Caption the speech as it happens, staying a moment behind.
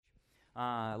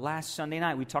Last Sunday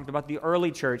night, we talked about the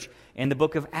early church in the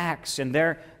book of Acts and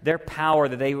their power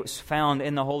that they found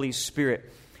in the Holy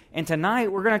Spirit. And tonight,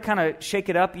 we're going to kind of shake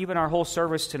it up, even our whole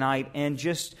service tonight, and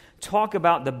just talk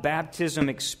about the baptism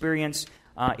experience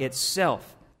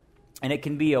itself. And it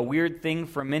can be a weird thing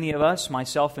for many of us,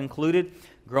 myself included.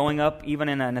 Growing up, even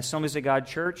in an Assemblies of God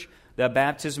church, the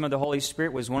baptism of the Holy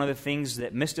Spirit was one of the things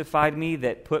that mystified me,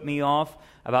 that put me off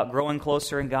about growing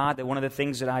closer in God, that one of the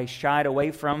things that I shied away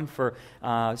from for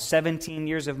 17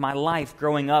 years of my life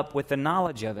growing up with the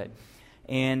knowledge of it.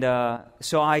 And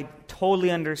so I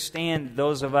totally understand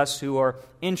those of us who are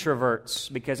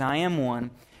introverts, because I am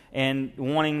one,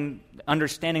 and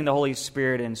understanding the Holy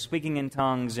Spirit and speaking in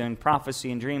tongues and prophecy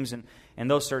and dreams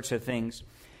and those sorts of things.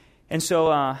 And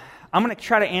so I'm going to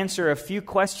try to answer a few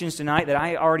questions tonight that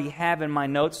I already have in my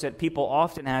notes that people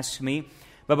often ask me.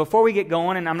 But before we get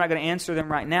going, and I'm not going to answer them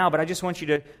right now, but I just want you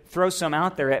to throw some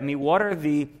out there at me. What are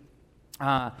the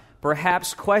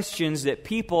perhaps questions that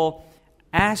people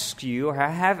ask you or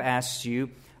have asked you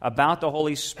about the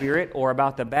Holy Spirit or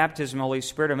about the baptism of the Holy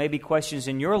Spirit, or maybe questions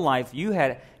in your life you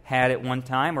had at one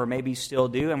time or maybe still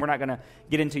do? And we're not going to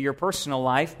get into your personal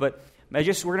life, but we're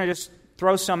going to just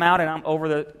throw some out, and over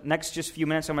the next just few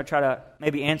minutes, I'm going to try to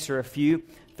maybe answer a few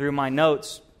through my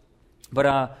notes.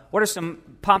 But what are some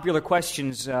popular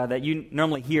questions that you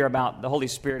normally hear about the Holy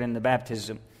Spirit and the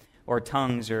baptism, or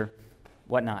tongues, or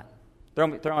whatnot?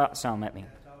 Throw out some at me.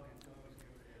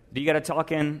 Do you got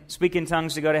to speak in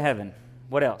tongues to go to heaven?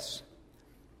 What else?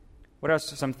 What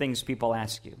else are some things people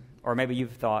ask you? Or maybe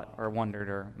you've thought or wondered,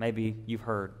 or maybe you've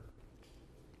heard.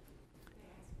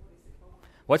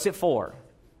 What's it for?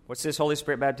 What's this Holy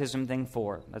Spirit baptism thing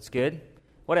for? That's good.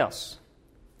 What else?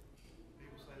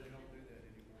 People say they don't do that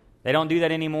anymore. They don't do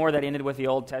that anymore. That ended with the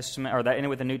Old Testament, or that ended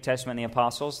with the New Testament and the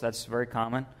Apostles. That's very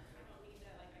common.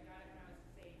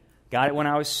 Got it when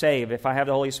I was saved. If I have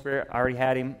the Holy Spirit, I already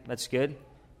had Him. That's good.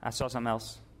 I saw something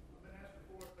else. I've been asked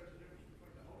before if there's a difference between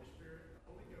the Holy Spirit, the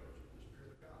Holy Ghost, and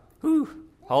the Spirit of God. Whew.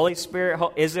 Holy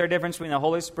Spirit. Is there a difference between the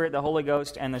Holy Spirit, the Holy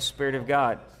Ghost, and the Spirit of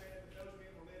God?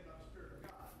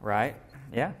 Right?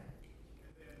 Yeah.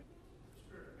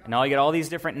 And now you get all these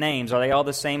different names. Are they all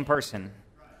the same person?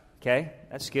 Okay,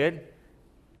 that's good.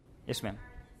 Yes, ma'am.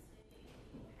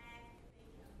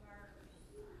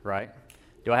 Right.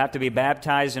 Do I have to be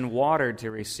baptized in water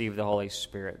to receive the Holy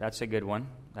Spirit? That's a good one.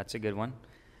 That's a good one.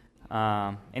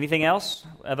 Anything else?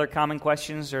 Other common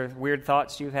questions or weird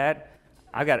thoughts you've had?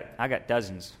 I got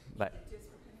dozens. But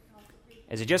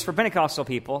is it just for Pentecostal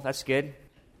people? That's good.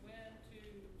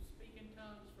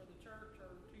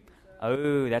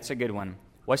 Oh, that's a good one.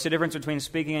 What's the difference between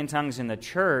speaking in tongues in the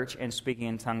church and speaking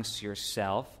in tongues to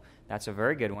yourself? That's a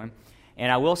very good one.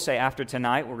 And I will say, after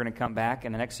tonight, we're going to come back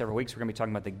in the next several weeks. We're going to be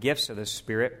talking about the gifts of the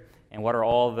Spirit and what are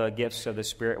all the gifts of the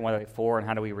Spirit and what are they for and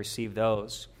how do we receive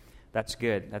those. That's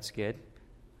good. That's good.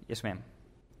 Yes, ma'am.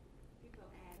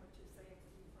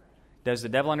 Does the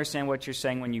devil understand what you're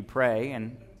saying when you pray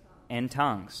and in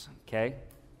tongues? Okay,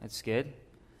 that's good.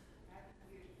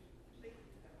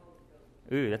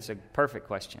 Ooh, that's a perfect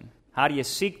question. How do you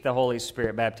seek the Holy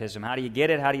Spirit baptism? How do you get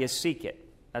it? How do you seek it?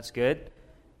 That's good.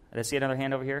 Did I see another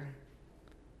hand over here?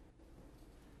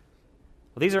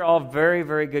 Well, these are all very,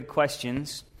 very good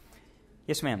questions.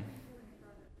 Yes, ma'am.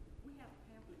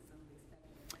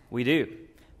 We do.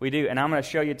 We do. And I'm going to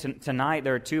show you tonight,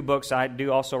 there are two books I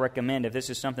do also recommend if this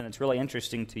is something that's really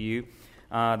interesting to you.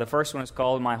 The first one is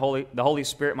called The Holy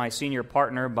Spirit, My Senior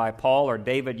Partner by Paul or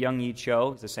David Young-Yi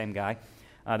Cho. It's the same guy.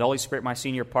 The Holy Spirit, My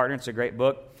Senior Partner. It's a great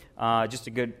book.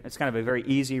 It's kind of a very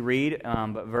easy read,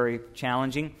 but very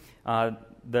challenging.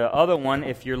 The other one,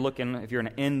 if you're an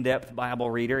in-depth Bible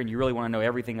reader and you really want to know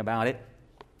everything about it,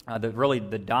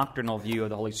 the doctrinal view of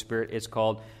the Holy Spirit is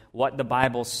called What the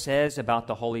Bible Says About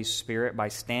the Holy Spirit by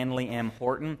Stanley M.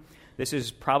 Horton. This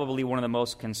is probably one of the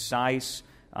most concise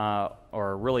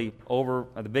or really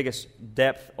the biggest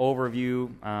depth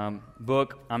overview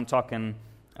book. I'm talking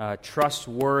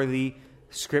trustworthy,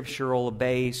 scriptural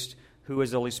based. Who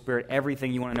is the Holy Spirit?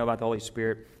 Everything you want to know about the Holy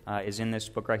Spirit is in this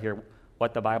book right here,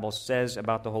 What the Bible Says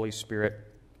About the Holy Spirit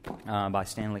by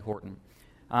Stanley Horton.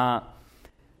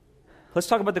 Let's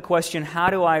talk about the question,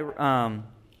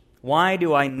 why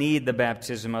do I need the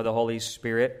baptism of the Holy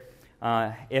Spirit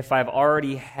if I've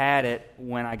already had it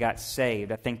when I got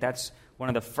saved? I think that's one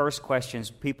of the first questions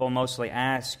people mostly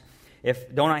ask.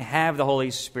 Don't I have the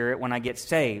Holy Spirit when I get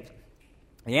saved?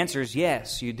 The answer is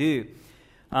yes, you do.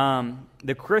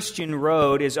 The Christian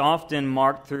road is often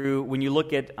marked through, when you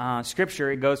look at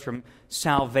Scripture, it goes from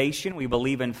salvation. We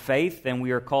believe in faith, then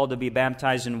we are called to be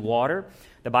baptized in water.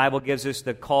 The Bible gives us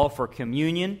the call for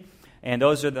communion. And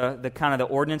those are the kind of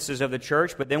the ordinances of the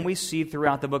church. But then we see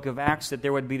throughout the book of Acts that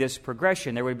there would be this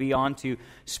progression. There would be on to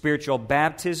spiritual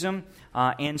baptism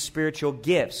and spiritual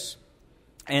gifts.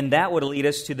 And that would lead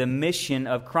us to the mission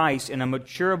of Christ. And a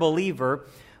mature believer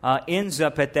ends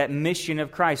up at that mission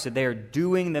of Christ, that they are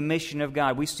doing the mission of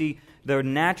God. We see the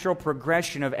natural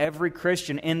progression of every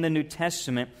Christian in the New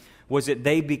Testament was that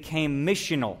they became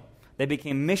missional. They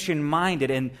became mission-minded,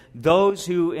 and those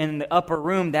who in the upper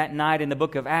room that night in the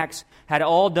book of Acts had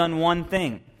all done one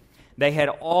thing. They had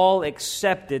all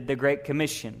accepted the Great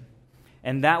Commission,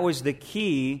 and that was the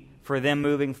key for them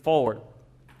moving forward.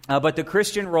 But the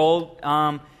Christian role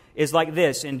is like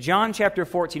this. In John chapter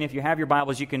 14, if you have your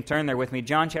Bibles, you can turn there with me.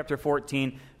 John chapter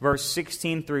 14, verse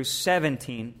 16 through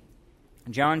 17.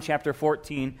 John chapter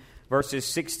 14, verses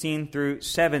 16 through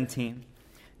 17.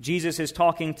 Jesus is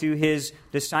talking to his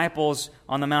disciples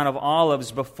on the Mount of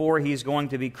Olives before he's going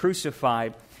to be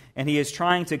crucified. And he is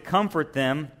trying to comfort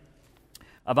them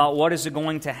about what is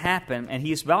going to happen. And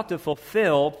he's about to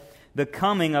fulfill the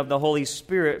coming of the Holy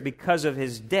Spirit because of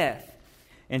his death.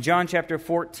 In John chapter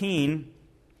 14,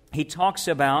 he talks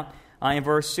about, in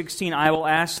verse 16, I will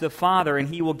ask the Father, and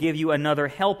he will give you another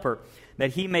helper,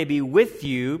 that he may be with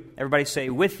you. Everybody say,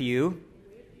 with you.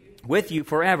 With you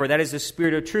forever. That is the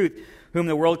Spirit of truth, whom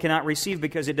the world cannot receive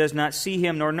because it does not see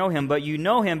him nor know him. But you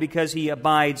know him because he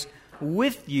abides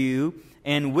with you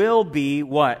and will be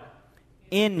what?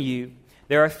 In you.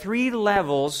 There are three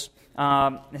levels.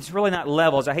 It's really not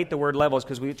levels. I hate the word levels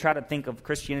because we try to think of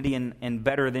Christianity in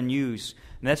better than use.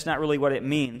 And that's not really what it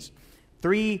means.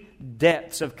 Three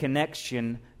depths of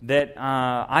connection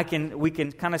that we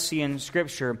can kind of see in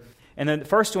Scripture. And then the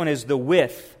first one is the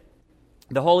with.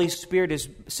 The Holy Spirit is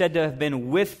said to have been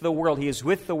with the world. He is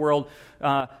with the world,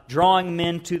 drawing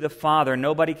men to the Father.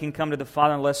 Nobody can come to the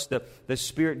Father unless the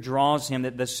Spirit draws him.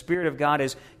 That the Spirit of God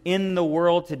is in the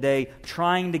world today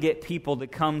trying to get people to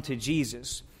come to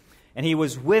Jesus. And he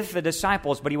was with the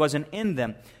disciples, but he wasn't in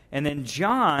them. And then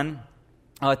John,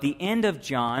 at the end of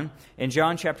John, in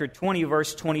John chapter 20,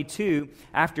 verse 22,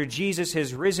 after Jesus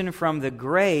has risen from the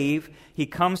grave, he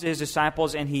comes to his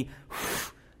disciples and he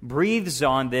breathes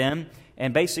on them,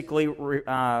 and basically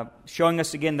showing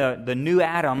us again the new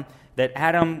Adam, that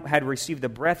Adam had received the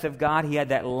breath of God. He had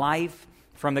that life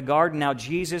from the garden. Now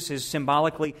Jesus is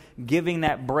symbolically giving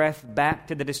that breath back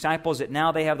to the disciples, that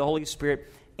now they have the Holy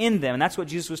Spirit in them. And that's what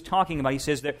Jesus was talking about. He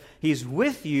says that he's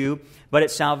with you, but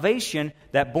at salvation,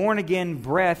 that born-again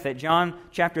breath that John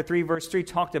chapter 3, verse 3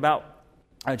 talked about,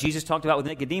 Jesus talked about with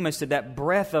Nicodemus, that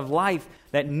breath of life,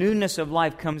 that newness of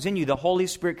life comes in you. The Holy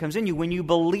Spirit comes in you when you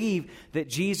believe that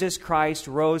Jesus Christ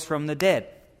rose from the dead.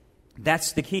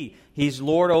 That's the key. He's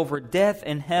Lord over death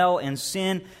and hell and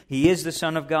sin. He is the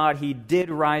Son of God. He did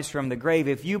rise from the grave.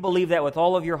 If you believe that with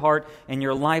all of your heart and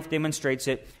your life demonstrates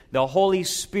it, the Holy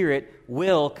Spirit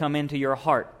will come into your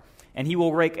heart. And He will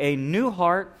break a new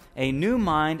heart, a new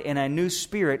mind, and a new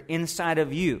spirit inside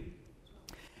of you.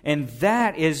 And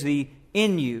that is the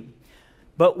in you.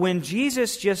 But when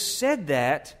Jesus just said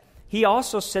that, He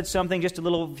also said something just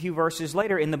a few verses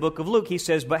later in the book of Luke. He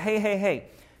says, but hey,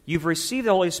 you've received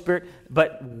the Holy Spirit,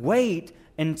 but wait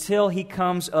until He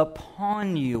comes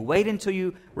upon you. Wait until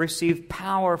you receive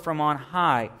power from on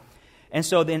high. And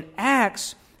so then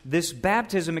Acts, this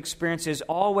baptism experience is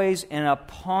always an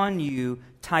upon you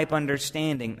type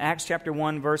understanding. Acts chapter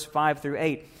 1, verse 5 through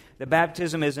 8. The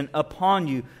baptism is an upon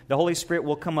you. The Holy Spirit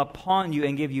will come upon you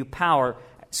and give you power,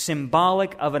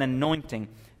 symbolic of an anointing.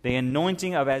 The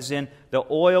anointing of, as in the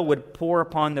oil would pour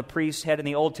upon the priest's head in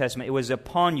the Old Testament. It was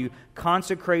upon you.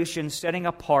 Consecration, setting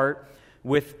apart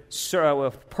with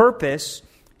purpose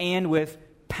and with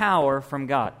power from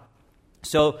God.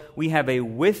 So we have a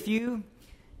with you,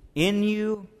 in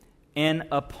you, and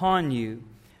upon you.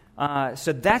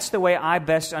 So that's the way I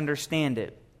best understand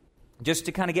it, just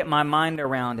to kind of get my mind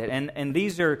around it. And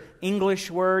these are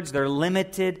English words. They're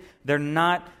limited. They're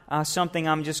not something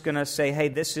I'm just going to say, hey,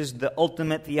 this is the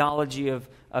ultimate theology of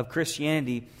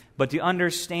Christianity. But to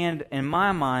understand, in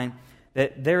my mind,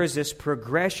 that there is this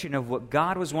progression of what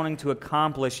God was wanting to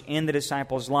accomplish in the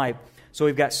disciples' life. So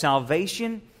we've got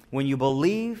salvation. When you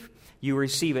believe, you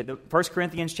receive it. 1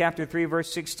 Corinthians chapter 3,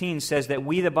 verse 16 says that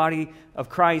we, the body of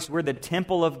Christ, we're the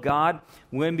temple of God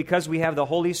because we have the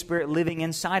Holy Spirit living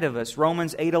inside of us.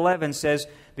 Romans 8:11 says,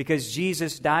 because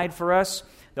Jesus died for us,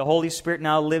 the Holy Spirit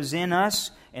now lives in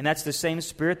us, and that's the same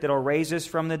Spirit that will raise us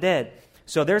from the dead.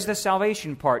 So there's the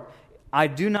salvation part. I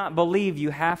do not believe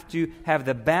you have to have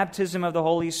the baptism of the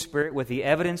Holy Spirit with the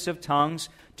evidence of tongues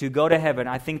to go to heaven.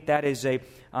 I think that is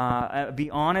be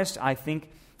honest, I think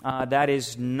that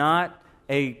is not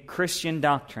a Christian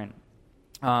doctrine.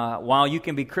 while you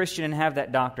can be Christian and have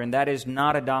that doctrine, that is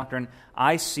not a doctrine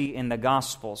I see in the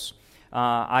Gospels.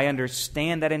 I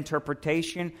understand that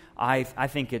interpretation. I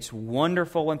think it's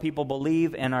wonderful when people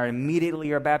believe and are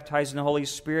immediately baptized in the Holy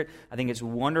Spirit. I think it's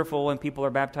wonderful when people are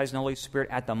baptized in the Holy Spirit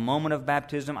at the moment of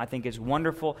baptism. I think it's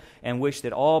wonderful and wish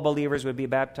that all believers would be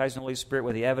baptized in the Holy Spirit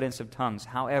with the evidence of tongues.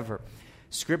 However,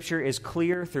 Scripture is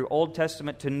clear through Old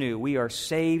Testament to New. We are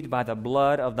saved by the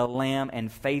blood of the Lamb and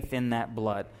faith in that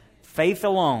blood. Faith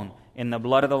alone in the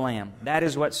blood of the Lamb. That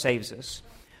is what saves us.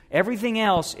 Everything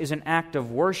else is an act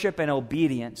of worship and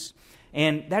obedience.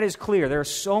 And that is clear. There are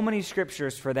so many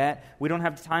scriptures for that. We don't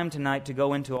have time tonight to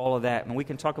go into all of that, and we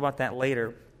can talk about that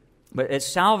later. But at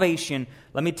salvation,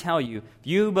 let me tell you, if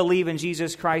you believe in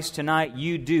Jesus Christ tonight,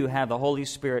 you do have the Holy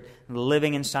Spirit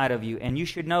living inside of you, and you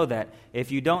should know that.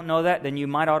 If you don't know that, then you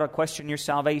might ought to question your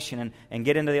salvation and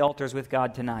get into the altars with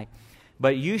God tonight.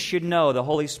 But you should know the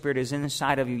Holy Spirit is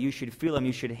inside of you. You should feel Him.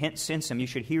 You should sense Him. You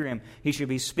should hear Him. He should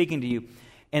be speaking to you.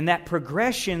 And that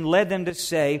progression led them to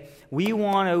say, we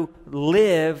want to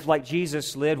live like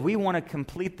Jesus lived. We want to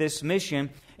complete this mission.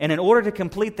 And in order to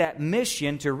complete that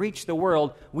mission, to reach the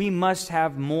world, we must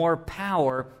have more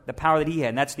power, the power that He had.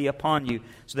 And that's the upon you.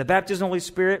 So the baptism of the Holy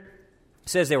Spirit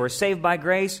says they were saved by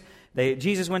grace.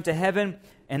 Jesus went to heaven,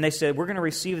 and they said, we're going to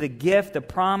receive the gift, the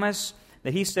promise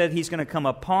that He said He's going to come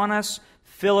upon us,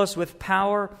 fill us with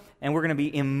power, and we're going to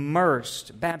be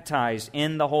immersed, baptized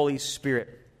in the Holy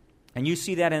Spirit. And you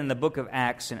see that in the book of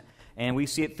Acts, and we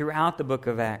see it throughout the book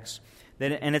of Acts.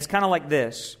 And it's kind of like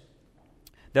this.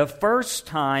 The first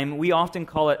time, we often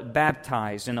call it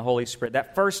baptized in the Holy Spirit.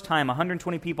 That first time,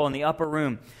 120 people in the upper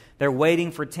room, they're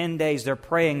waiting for 10 days. They're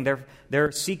praying.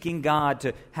 They're seeking God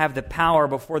to have the power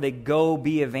before they go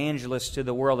be evangelists to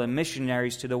the world and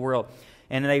missionaries to the world.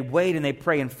 And they wait and they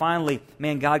pray, and finally,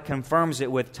 God confirms it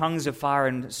with tongues of fire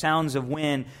and sounds of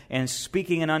wind, and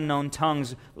speaking in unknown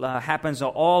tongues happens to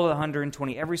all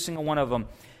 120, every single one of them.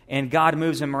 And God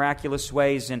moves in miraculous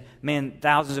ways, and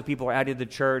thousands of people are added to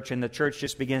the church, and the church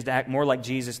just begins to act more like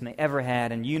Jesus than they ever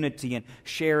had, and unity and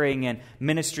sharing and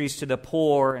ministries to the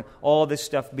poor, and all this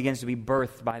stuff begins to be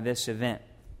birthed by this event.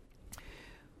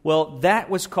 Well, that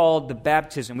was called the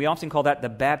baptism. We often call that the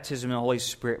baptism in the Holy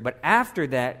Spirit. But after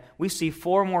that, we see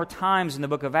 4 more times in the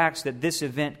book of Acts that this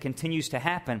event continues to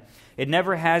happen. It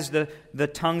never has the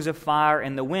tongues of fire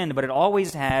and the wind, but it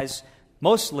always has,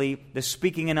 mostly, the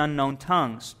speaking in unknown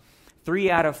tongues.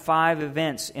 3 out of 5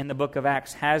 events in the book of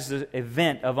Acts has the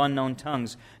event of unknown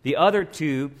tongues. The other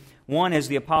 2, one is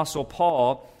the Apostle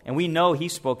Paul, and we know he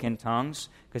spoke in tongues,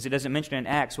 because it doesn't mention it in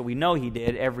Acts, but we know he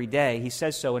did every day. He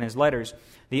says so in his letters.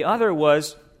 The other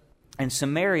was in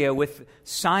Samaria with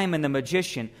Simon the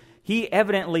magician. He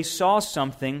evidently saw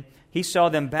something. He saw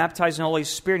them baptized in the Holy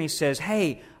Spirit, and he says,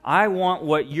 hey, I want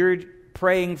what you're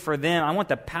praying for them. I want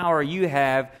the power you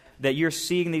have that you're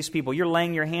seeing these people. You're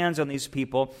laying your hands on these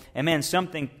people, and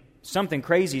something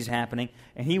crazy is happening,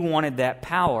 and he wanted that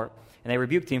power. And they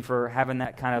rebuked him for having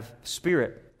that kind of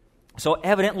spirit. So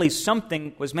evidently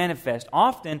something was manifest.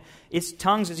 Often,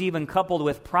 tongues is even coupled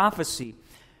with prophecy.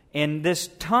 And this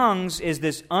tongues is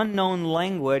this unknown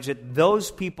language that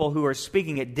those people who are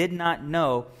speaking it did not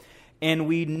know. And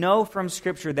we know from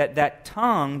Scripture that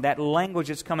tongue, that language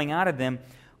that's coming out of them,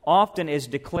 often is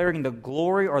declaring the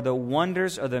glory or the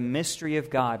wonders or the mystery of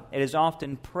God. It is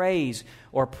often praise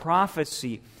or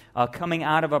prophecy coming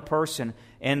out of a person.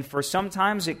 And for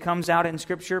sometimes it comes out in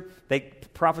Scripture, they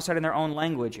prophesied in their own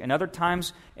language. And other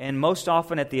times, and most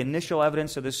often at the initial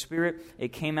evidence of the Spirit,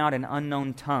 it came out in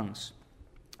unknown tongues.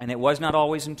 And it was not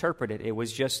always interpreted. It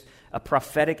was just a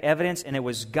prophetic evidence, and it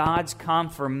was God's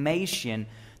confirmation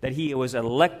that He was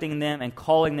electing them and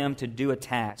calling them to do a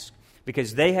task.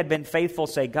 Because they had been faithful,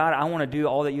 say, God, I want to do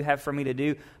all that you have for me to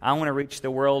do. I want to reach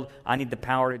the world. I need the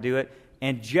power to do it.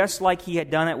 And just like He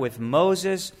had done it with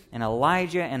Moses and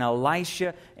Elijah and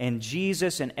Elisha and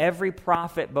Jesus and every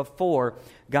prophet before,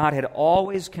 God had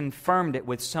always confirmed it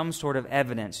with some sort of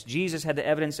evidence. Jesus had the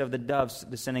evidence of the doves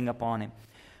descending upon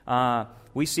Him.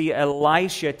 We see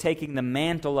Elisha taking the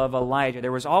mantle of Elijah.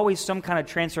 There was always some kind of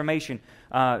transformation.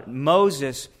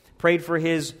 Moses prayed for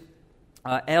his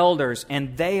elders,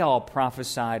 and they all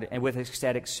prophesied with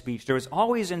ecstatic speech. There was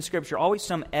always in Scripture, always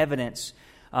some evidence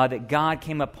that God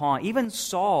came upon. Even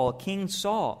Saul, King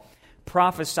Saul,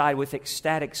 prophesied with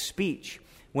ecstatic speech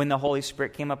when the Holy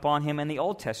Spirit came upon him in the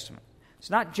Old Testament. It's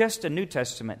not just a New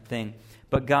Testament thing,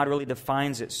 but God really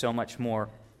defines it so much more.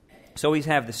 So we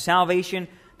have the salvation,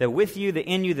 the with you, the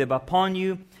in you, the upon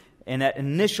you, and that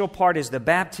initial part is the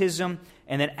baptism.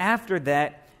 And then after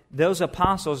that, those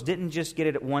apostles didn't just get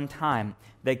it at one time.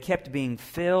 They kept being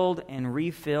filled and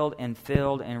refilled and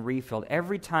filled and refilled.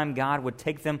 Every time God would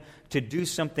take them to do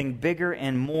something bigger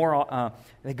and more,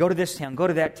 they go to this town, go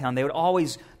to that town. They would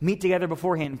always meet together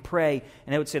beforehand and pray,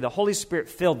 and they would say the Holy Spirit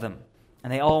filled them.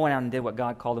 And they all went out and did what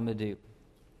God called them to do.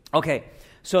 Okay,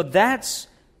 so that's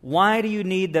why do you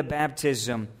need the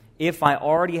baptism if I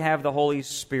already have the Holy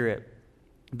Spirit?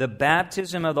 The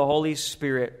baptism of the Holy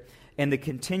Spirit and the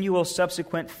continual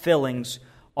subsequent fillings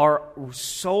are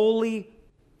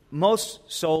most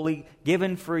solely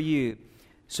given for you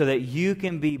so that you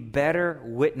can be better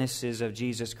witnesses of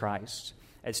Jesus Christ.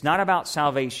 It's not about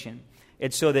salvation.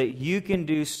 It's so that you can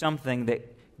do something that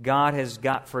God has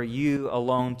got for you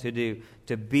alone to do,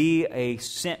 to be a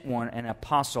sent one, an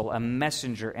apostle, a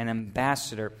messenger, an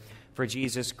ambassador for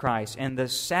Jesus Christ. And the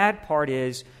sad part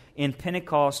is, in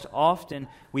Pentecost, often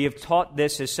we have taught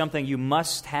this as something you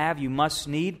must have, you must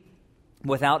need,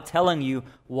 without telling you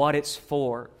what it's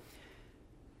for.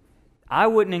 I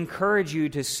wouldn't encourage you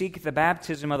to seek the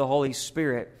baptism of the Holy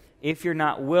Spirit if you're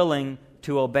not willing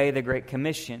to obey the Great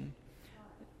Commission.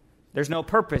 There's no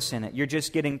purpose in it. You're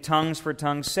just getting tongues for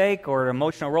tongue's sake, or an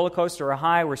emotional roller coaster, or a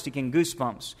high. We're seeking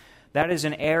goosebumps. That is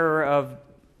an error of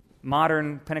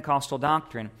modern Pentecostal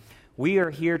doctrine. We are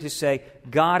here to say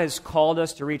God has called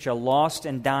us to reach a lost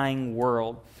and dying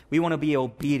world. We want to be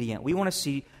obedient. We want to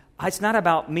see. It's not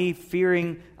about me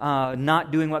fearing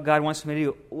not doing what God wants me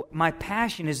to do. My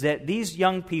passion is that these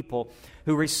young people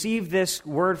who receive this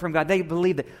word from God, they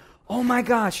believe that, oh my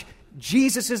gosh,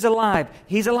 Jesus is alive.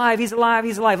 He's alive. He's alive.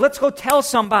 He's alive. Let's go tell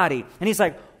somebody. And he's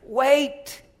like,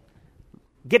 wait,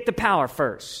 get the power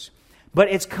first. But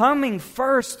it's coming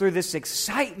first through this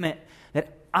excitement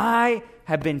that I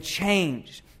have been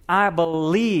changed. I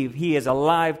believe He is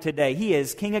alive today. He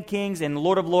is King of Kings and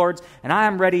Lord of Lords, and I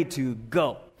am ready to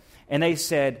go. And they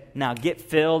said, now get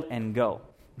filled and go.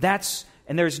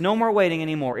 And there's no more waiting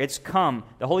anymore. It's come.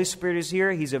 The Holy Spirit is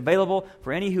here. He's available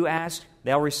for any who ask,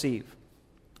 they'll receive.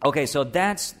 Okay, so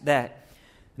that's that.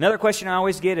 Another question I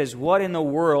always get is, what in the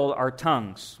world are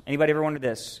tongues? Anybody ever wondered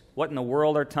this? What in the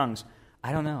world are tongues?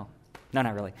 I don't know. No,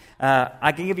 not really.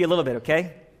 I can give you a little bit,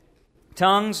 okay?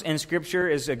 Tongues in Scripture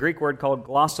is a Greek word called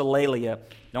glossolalia.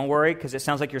 Don't worry, because it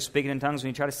sounds like you're speaking in tongues when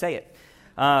you try to say it.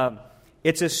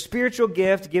 It's a spiritual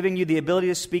gift giving you the ability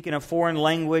to speak in a foreign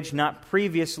language not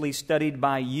previously studied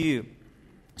by you.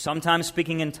 Sometimes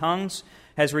speaking in tongues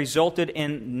has resulted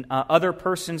in other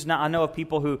persons. Now, I know of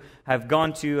people who have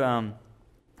gone to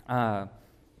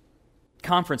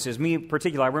conferences. Me in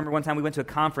particular, I remember one time we went to a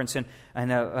conference and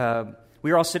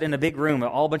we were all sitting in a big room,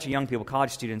 all a bunch of young people,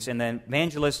 college students, and the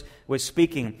evangelist was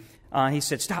speaking. He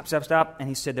said, stop. And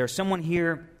he said, there's someone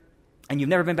here, and you've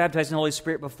never been baptized in the Holy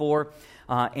Spirit before,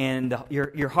 and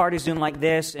your heart is doing like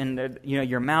this, and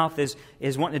your mouth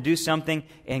is wanting to do something,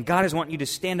 and God is wanting you to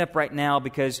stand up right now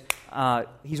because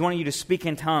He's wanting you to speak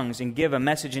in tongues and give a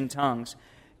message in tongues.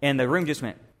 And the room just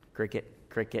went, cricket,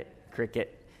 cricket,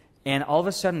 cricket. And all of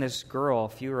a sudden, this girl, a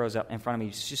few rows up in front of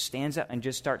me, just stands up and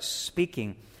just starts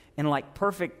speaking in like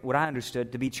perfect, what I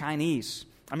understood to be Chinese.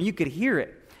 I mean, you could hear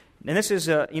it. And this is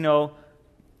a,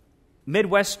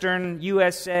 Midwestern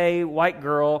USA white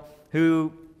girl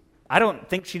who I don't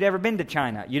think she'd ever been to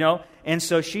China, And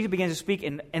so she began to speak,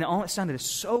 and all it sounded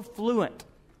so fluent.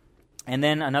 And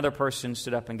then another person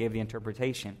stood up and gave the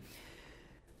interpretation.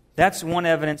 That's one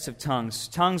evidence of tongues.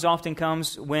 Tongues often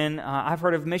comes when I've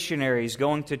heard of missionaries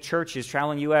going to churches,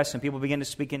 traveling U.S., and people begin to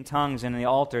speak in tongues in the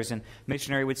altars, and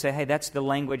missionary would say, hey, that's the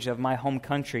language of my home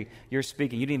country you're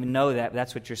speaking. You didn't even know that, but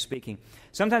that's what you're speaking.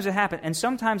 Sometimes it happens, and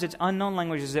sometimes it's unknown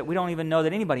languages that we don't even know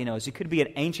that anybody knows. It could be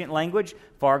an ancient language,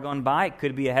 far gone by. It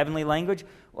could be a heavenly language.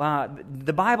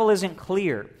 The Bible isn't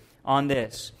clear on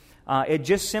this. It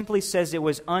just simply says it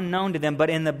was unknown to them, but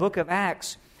in the book of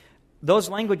Acts, those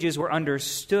languages were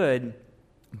understood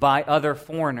by other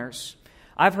foreigners.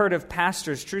 I've heard of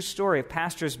pastors, true story, of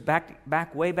pastors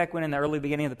way back when in the early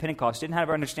beginning of the Pentecost, didn't have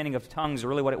an understanding of tongues or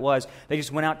really what it was. They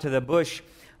just went out to the bush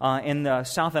in the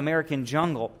South American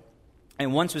jungle.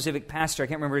 And one specific pastor, I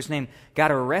can't remember his name,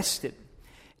 got arrested.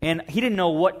 And he didn't know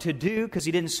what to do because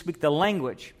he didn't speak the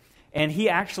language. And he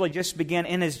actually just began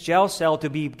in his jail cell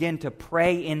to begin to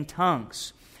pray in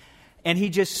tongues. And he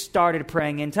just started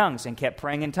praying in tongues and kept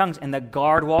praying in tongues. And the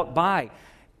guard walked by.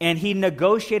 And he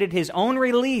negotiated his own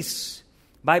release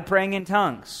by praying in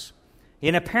tongues.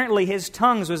 And apparently his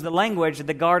tongues was the language that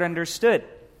the guard understood.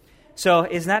 So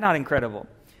is that not incredible?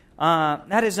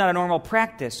 That is not a normal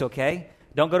practice, okay?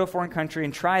 Don't go to a foreign country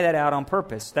and try that out on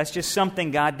purpose. That's just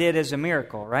something God did as a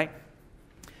miracle, right?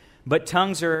 But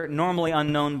tongues are normally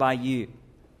unknown by you.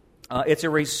 It's a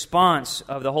response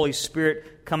of the Holy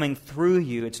Spirit coming through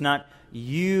you. It's not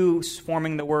you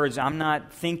forming the words. I'm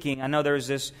not thinking. I know there's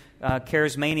this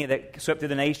charismania that swept through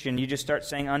the nation. You just start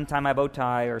saying, untie my bow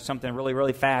tie or something really,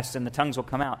 really fast, and the tongues will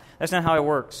come out. That's not how it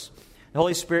works. The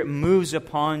Holy Spirit moves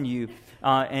upon you.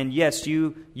 And yes,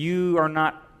 you are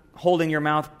not holding your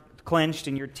mouth clenched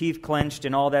and your teeth clenched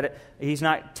and all that. He's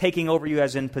not taking over you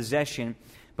as in possession.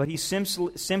 But He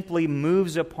simply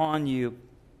moves upon you.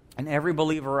 And every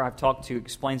believer I've talked to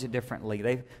explains it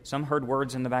differently. Some heard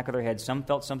words in the back of their head. Some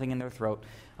felt something in their throat.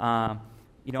 My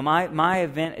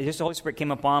event, just the Holy Spirit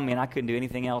came upon me, and I couldn't do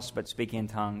anything else but speak in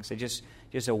tongues. It just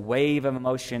a wave of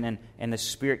emotion, and the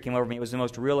Spirit came over me. It was the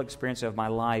most real experience of my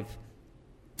life.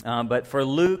 But for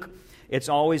Luke, it's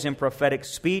always in prophetic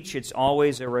speech. It's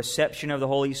always a reception of the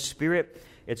Holy Spirit.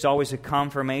 It's always a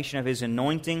confirmation of His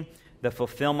anointing, the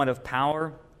fulfillment of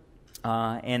power,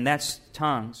 and that's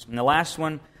tongues. And the last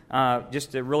one,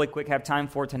 just to really quick have time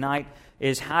for tonight,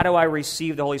 is how do I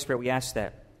receive the Holy Spirit? We asked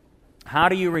that. How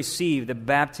do you receive the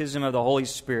baptism of the Holy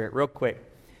Spirit? Real quick.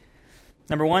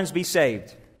 Number 1 is be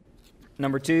saved.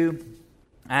 Number 2,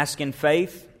 ask in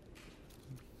faith.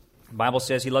 The Bible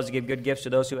says He loves to give good gifts to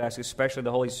those who ask, especially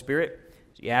the Holy Spirit.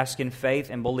 So you ask in faith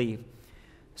and believe.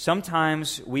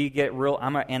 Sometimes we get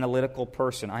I'm an analytical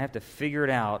person. I have to figure it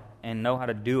out and know how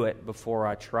to do it before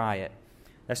I try it.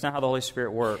 That's not how the Holy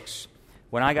Spirit works.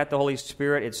 When I got the Holy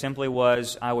Spirit, it simply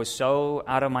was, I was so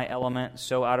out of my element,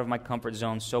 so out of my comfort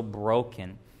zone, so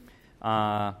broken.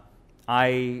 And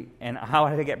how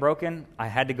did I get broken? I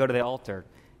had to go to the altar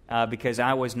because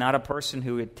I was not a person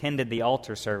who attended the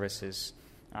altar services.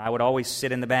 I would always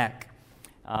sit in the back.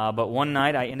 But one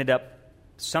night I ended up,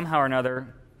 somehow or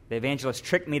another, the evangelist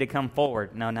tricked me to come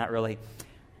forward. No, not really.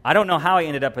 I don't know how I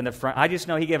ended up in the front. I just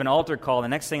know he gave an altar call. The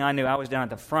next thing I knew, I was down at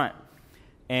the front.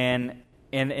 And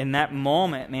in that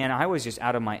moment, man, I was just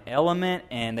out of my element,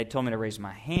 and they told me to raise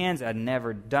my hands. I'd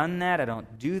never done that. I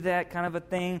don't do that kind of a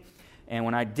thing. And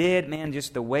when I did, man,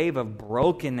 just the wave of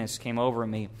brokenness came over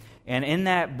me. And in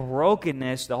that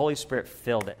brokenness, the Holy Spirit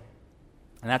filled it.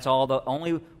 And that's the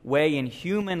only way in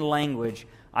human language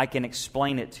I can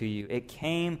explain it to you. It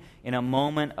came in a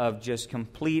moment of just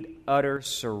complete, utter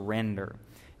surrender.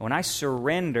 And when I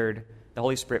surrendered, the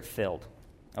Holy Spirit filled.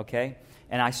 Okay?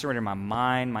 And I surrendered my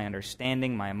mind, my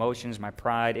understanding, my emotions, my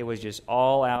pride. It was just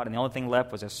all out, and the only thing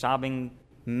left was a sobbing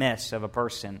mess of a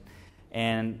person.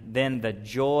 And then the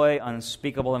joy,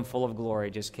 unspeakable and full of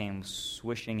glory, just came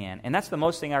swishing in. And that's the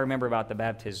most thing I remember about the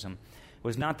baptism. It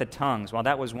was not the tongues. While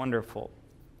that was wonderful,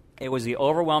 it was the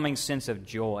overwhelming sense of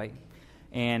joy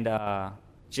and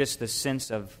just the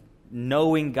sense of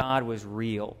knowing God was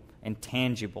real and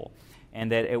tangible,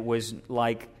 and that it was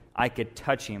like I could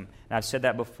touch Him. And I've said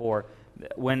that before.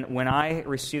 When I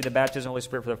received the baptism of the Holy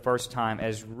Spirit for the first time,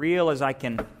 as real as I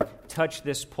can touch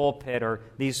this pulpit or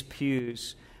these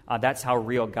pews, that's how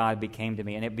real God became to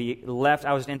me. And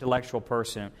I was an intellectual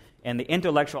person, and the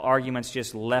intellectual arguments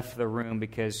just left the room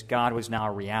because God was now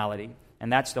a reality.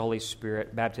 And that's the Holy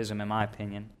Spirit baptism, in my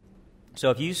opinion.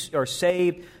 So if you are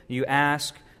saved, you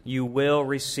ask, you will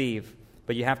receive.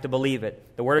 But you have to believe it.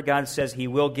 The Word of God says He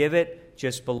will give it,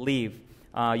 just believe.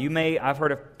 I've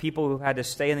heard of people who had to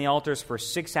stay in the altars for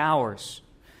 6 hours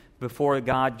before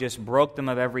God just broke them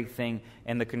of everything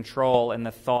and the control and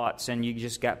the thoughts, and you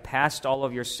just got past all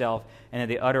of yourself, and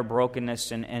the utter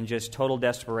brokenness and just total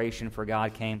desperation for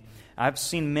God came. I've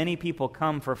seen many people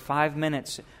come for 5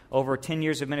 minutes over 10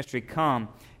 years of ministry come,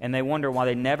 and they wonder why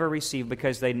they never receive,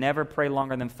 because they never pray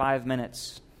longer than 5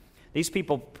 minutes. These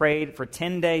people prayed for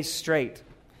 10 days straight.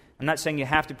 I'm not saying you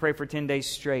have to pray for 10 days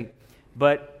straight,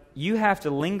 but you have to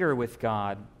linger with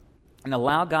God and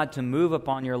allow God to move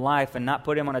upon your life and not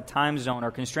put Him on a time zone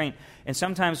or constraint. And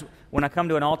sometimes when I come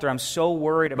to an altar, I'm so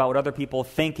worried about what other people are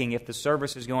thinking, if the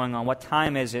service is going on, what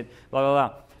time is it, blah, blah,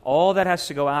 blah. All that has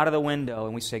to go out of the window,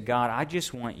 and we say, God, I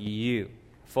just want You,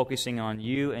 focusing on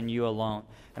You and You alone.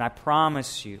 And I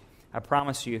promise you,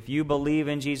 if you believe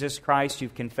in Jesus Christ,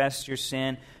 you've confessed your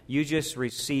sin, you just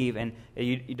receive. And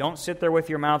you don't sit there with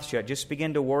your mouth shut. Just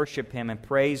begin to worship Him and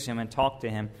praise Him and talk to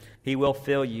Him. He will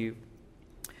fill you.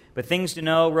 But things to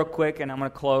know real quick, and I'm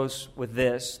going to close with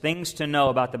this. Things to know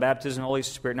about the baptism of the Holy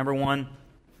Spirit. Number 1,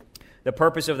 the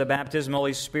purpose of the baptism of the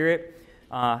Holy Spirit.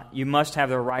 You must have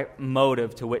the right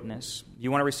motive to witness.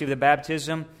 You want to receive the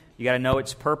baptism, you got to know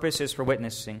its purpose is for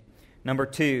witnessing. Number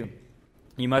 2,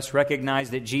 you must recognize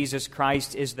that Jesus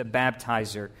Christ is the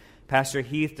baptizer. Pastor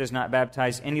Heath does not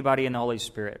baptize anybody in the Holy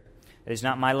Spirit. It is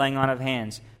not my laying on of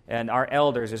hands. and our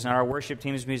elders. It's not our worship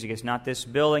team's music. It's not this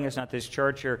building. It's not this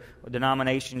church or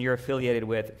denomination you're affiliated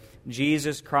with.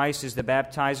 Jesus Christ is the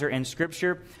baptizer in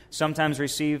Scripture. Sometimes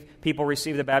people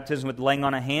receive the baptism with laying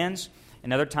on of hands.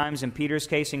 And other times, in Peter's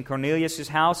case, in Cornelius'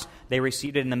 house, they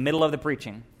received it in the middle of the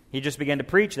preaching. He just began to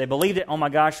preach. They believed it. Oh my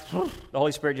gosh, the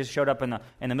Holy Spirit just showed up in the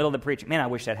middle of the preaching. Man, I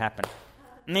wish that happened.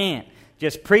 Man,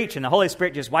 just preach and the Holy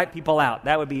Spirit just wipe people out.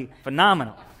 That would be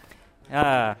phenomenal.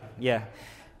 Yeah.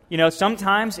 You know,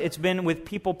 sometimes it's been with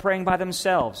people praying by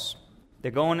themselves.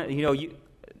 They're going,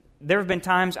 there have been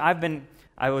times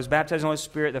I was baptized in the Holy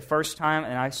Spirit the first time,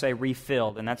 and I say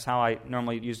refilled, and that's how I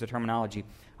normally use the terminology.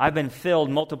 I've been filled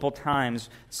multiple times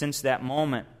since that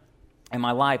moment in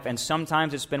my life, and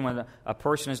sometimes it's been when a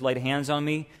person has laid hands on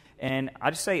me, and I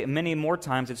just say many more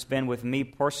times it's been with me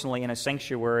personally in a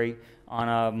sanctuary on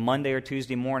a Monday or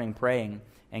Tuesday morning praying,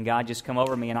 and God just come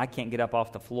over me, and I can't get up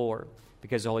off the floor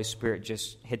because the Holy Spirit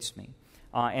just hits me.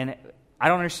 And I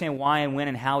don't understand why and when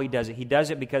and how He does it. He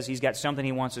does it because He's got something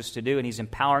He wants us to do, and He's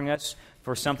empowering us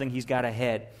for something He's got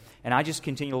ahead. And I just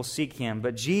continue to seek Him.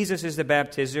 But Jesus is the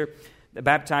baptizer.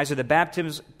 The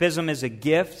baptism is a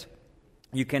gift.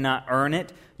 You cannot earn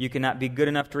it. You cannot be good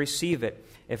enough to receive it.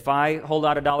 If I hold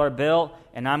out a dollar bill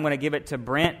and I'm going to give it to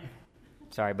Brent,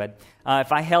 sorry, bud.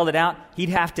 If I held it out, he'd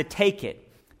have to take it.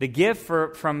 The gift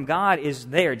from God is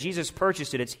there. Jesus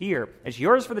purchased it. It's here. It's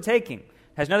yours for the taking. It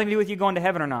has nothing to do with you going to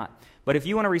heaven or not. But if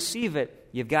you want to receive it,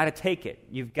 you've got to take it.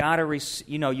 You've got to,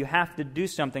 you have to do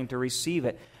something to receive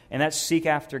it. And that's seek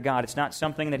after God. It's not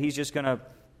something that He's just going to,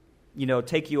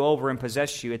 take you over and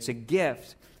possess you. It's a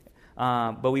gift.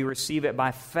 But we receive it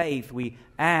by faith. We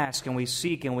ask and we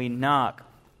seek and we knock.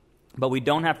 But we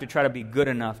don't have to try to be good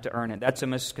enough to earn it. That's a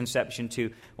misconception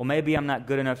too. Well, maybe I'm not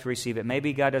good enough to receive it.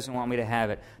 Maybe God doesn't want me to have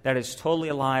it. That is totally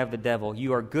a lie of the devil.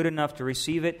 You are good enough to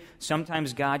receive it.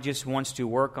 Sometimes God just wants to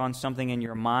work on something in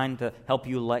your mind to help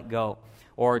you let go.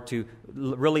 Or to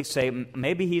really say,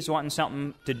 maybe He's wanting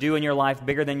something to do in your life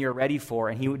bigger than you're ready for.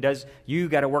 And you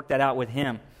got to work that out with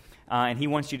Him. And He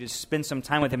wants you to spend some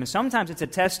time with Him. And sometimes it's a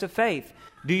test of faith.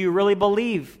 Do you really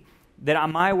believe that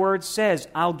my word says,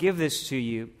 I'll give this to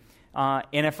you?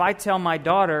 And if I tell my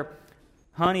daughter,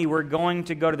 honey, we're going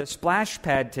to go to the splash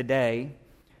pad today,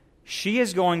 she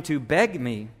is going to beg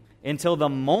me until the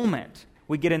moment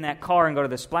we get in that car and go to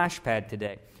the splash pad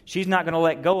today. She's not going to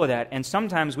let go of that. And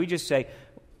sometimes we just say,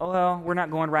 oh, well, we're not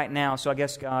going right now, so I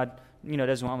guess God,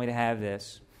 doesn't want me to have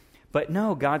this. But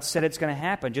no, God said it's going to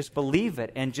happen. Just believe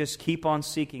it and just keep on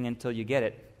seeking until you get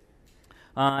it.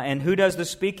 And who does the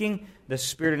speaking? The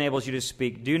Spirit enables you to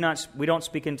speak. We don't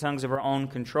speak in tongues of our own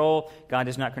control. God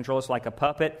does not control us like a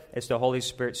puppet. It's the Holy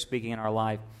Spirit speaking in our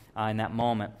life in that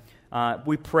moment.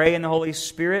 We pray in the Holy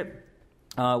Spirit.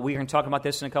 We're going to talk about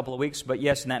this in a couple of weeks. But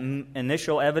yes, in that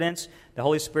initial evidence, the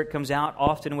Holy Spirit comes out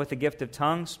often with the gift of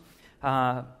tongues.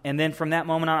 And then from that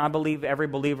moment on, I believe every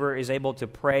believer is able to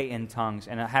pray in tongues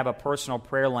and have a personal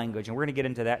prayer language. And we're going to get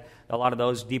into that, a lot of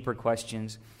those deeper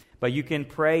questions. But you can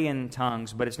pray in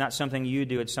tongues, but it's not something you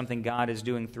do. It's something God is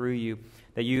doing through you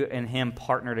that you and Him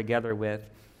partner together with.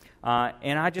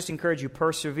 And I just encourage you,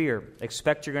 persevere.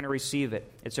 Expect you're going to receive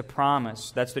it. It's a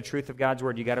promise. That's the truth of God's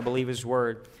Word. You got to believe His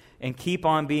Word. And keep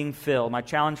on being filled. My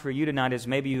challenge for you tonight is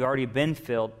maybe you've already been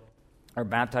filled or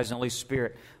baptized in the Holy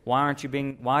Spirit. Why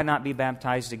not be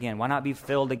baptized again? Why not be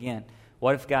filled again?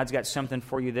 What if God's got something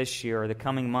for you this year or the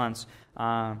coming months?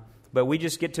 But we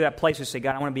just get to that place where we say,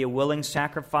 God, I want to be a willing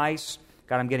sacrifice.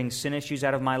 God, I'm getting sin issues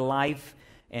out of my life.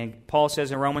 And Paul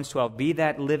says in Romans 12, be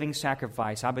that living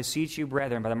sacrifice. I beseech you,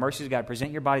 brethren, by the mercies of God,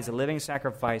 present your bodies a living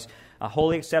sacrifice,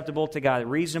 wholly acceptable to God,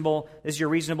 reasonable. This is your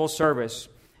reasonable service.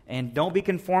 And don't be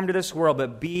conformed to this world,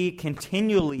 but be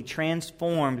continually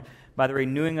transformed by the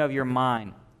renewing of your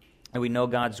mind. And we know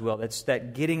God's will. That's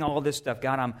that getting all this stuff.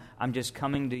 God, I'm just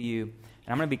coming to you. And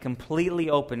I'm going to be completely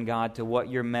open, God, to what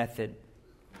your method.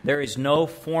 There is no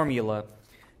formula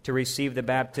to receive the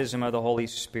baptism of the Holy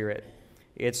Spirit.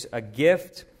 It's a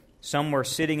gift. Some were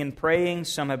sitting and praying.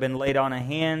 Some have been laid on of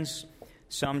hands.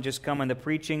 Some just come in the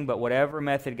preaching. But whatever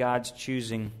method God's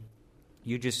choosing,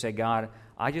 you just say, God,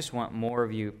 I just want more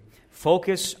of you.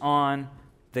 Focus on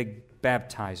the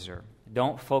baptizer.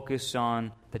 Don't focus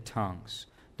on the tongues.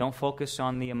 Don't focus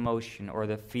on the emotion or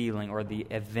the feeling or the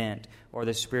event or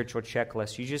the spiritual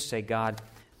checklist. You just say, God,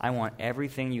 I want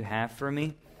everything you have for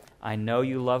me. I know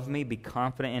you love me. Be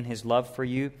confident in His love for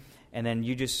you. And then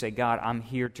you just say, God, I'm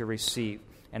here to receive.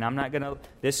 And I'm not going to...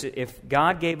 If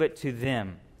God gave it to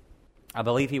them, I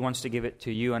believe He wants to give it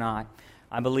to you and I.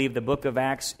 I believe the book of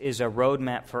Acts is a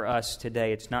roadmap for us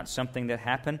today. It's not something that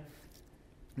happened.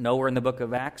 Nowhere in the book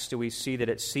of Acts do we see that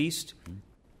it ceased.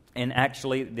 And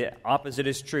actually, the opposite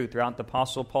is true. Throughout the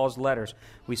Apostle Paul's letters,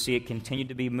 we see it continue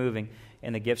to be moving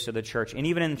in the gifts of the church. And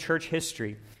even in church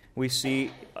history, we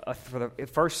see for the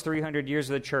first 300 years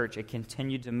of the church, it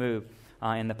continued to move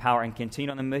in the power and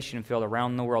continued on the mission field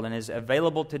around the world and is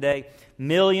available today.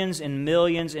 Millions and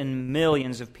millions and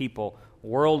millions of people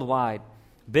worldwide,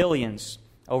 billions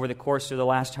over the course of the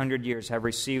last 100 years have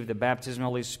received the baptism of the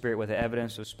Holy Spirit with the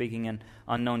evidence of speaking in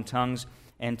unknown tongues.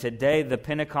 And today, the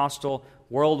Pentecostal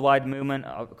worldwide movement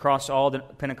across all the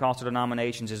Pentecostal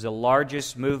denominations is the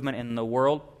largest movement in the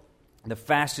world. The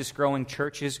fastest growing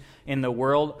churches in the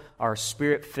world are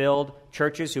Spirit-filled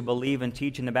churches who believe and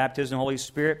teach in the baptism of the Holy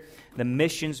Spirit. The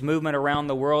missions movement around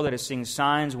the world that is seeing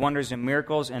signs, wonders, and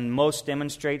miracles, and most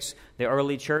demonstrates the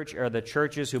early church, are the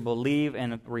churches who believe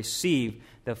and receive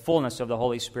the fullness of the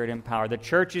Holy Spirit and power. The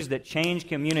churches that change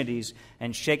communities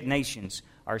and shake nations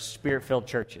are Spirit-filled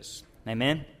churches.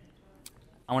 Amen?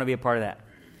 I want to be a part of that.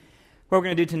 What we're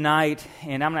going to do tonight,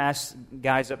 and I'm going to ask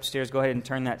guys upstairs, go ahead and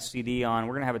turn that CD on.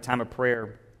 We're going to have a time of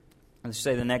prayer, let's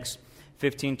say the next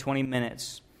 15, 20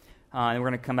 minutes, and we're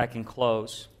going to come back and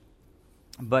close.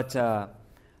 But I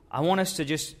want us to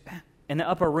just, in the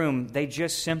upper room, they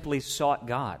just simply sought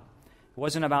God. It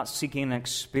wasn't about seeking an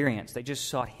experience. They just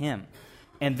sought Him.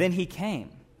 And then He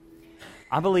came.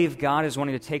 I believe God is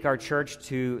wanting to take our church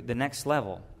to the next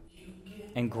level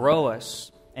and grow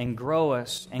us and grow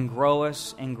us and grow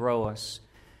us and grow us.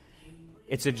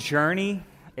 It's a journey.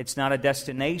 It's not a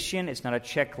destination. It's not a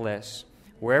checklist.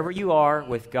 Wherever you are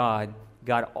with God,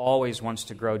 God always wants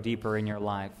to grow deeper in your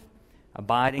life.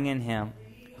 Abiding in Him,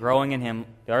 growing in Him.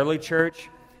 The early church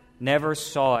never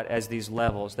saw it as these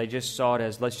levels. They just saw it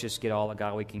as, let's just get all the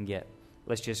God we can get.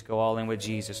 Let's just go all in with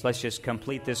Jesus. Let's just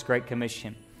complete this Great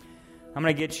Commission. I'm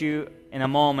going to get you in a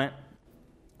moment.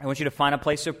 I want you to find a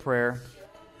place of prayer.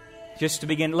 Just to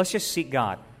begin, let's just seek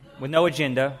God with no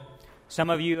agenda. Some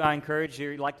of you, I encourage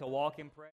you, like to walk in prayer.